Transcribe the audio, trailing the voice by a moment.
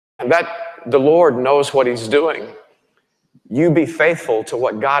And that the Lord knows what he's doing. You be faithful to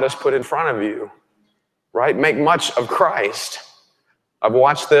what God has put in front of you, right? Make much of Christ. I've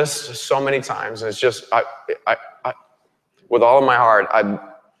watched this so many times, and it's just, with all of my heart,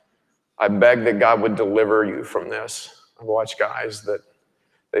 I beg that God would deliver you from this. I've watched guys that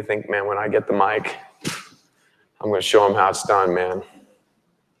they think, man, when I get the mic, I'm going to show them how it's done, man.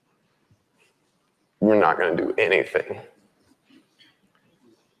 You're not going to do anything.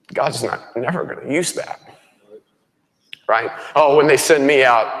 God's never going to use that, right? Oh, when they send me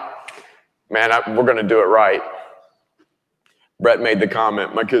out, man, we're going to do it right. Brett made the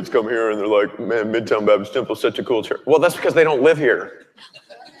comment, my kids come here and they're like, man, Midtown Baptist Temple is such a cool church. Well, that's because they don't live here.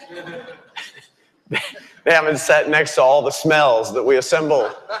 They haven't sat next to all the smells that we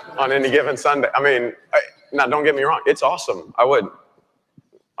assemble on any given Sunday. I mean, now don't get me wrong, it's awesome.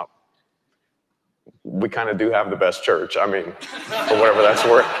 We kind of do have the best church. I mean, for whatever that's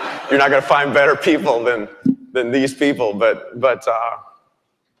worth. You're not going to find better people than these people, but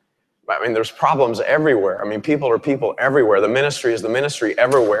I mean, there's problems everywhere. I mean, people are people everywhere. The ministry is the ministry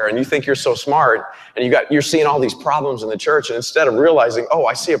everywhere. And you think you're so smart, and you're seeing all these problems in the church, and instead of realizing, oh,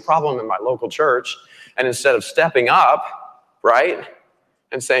 I see a problem in my local church, and instead of stepping up, right,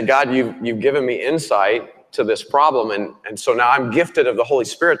 and saying, God, you've given me insight to this problem, and so now I'm gifted of the Holy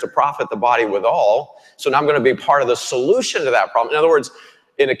Spirit to profit the body withal, so now I'm going to be part of the solution to that problem. In other words,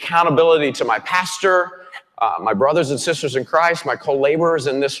 in accountability to my pastor, my brothers and sisters in Christ, my co-laborers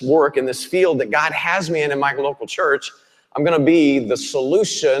in this work, in this field that God has me in my local church, I'm going to be the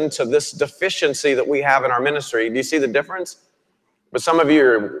solution to this deficiency that we have in our ministry. Do you see the difference? But some of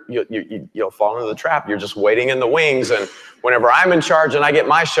you, you'll fall into the trap. You're just waiting in the wings, and whenever I'm in charge and I get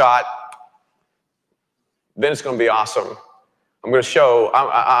my shot, then it's going to be awesome. I'm going to show,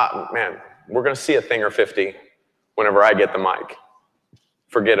 man, we're going to see a thing or 50 whenever I get the mic.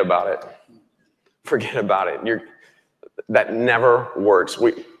 Forget about it. Forget about it. That never works.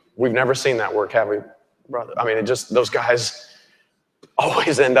 We've never seen that work, have we, brother? I mean, those guys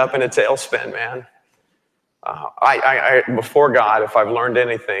always end up in a tailspin, man. Before God, if I've learned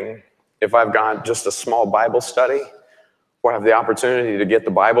anything, if I've got just a small Bible study, or have the opportunity to get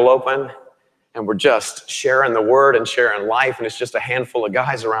the Bible open, and we're just sharing the word and sharing life, and it's just a handful of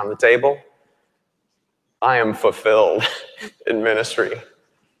guys around the table, I am fulfilled in ministry.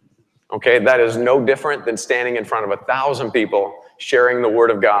 Okay, that is no different than standing in front of 1,000 people sharing the word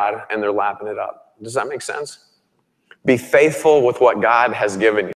of God and they're lapping it up. Does that make sense? Be faithful with what God has given you.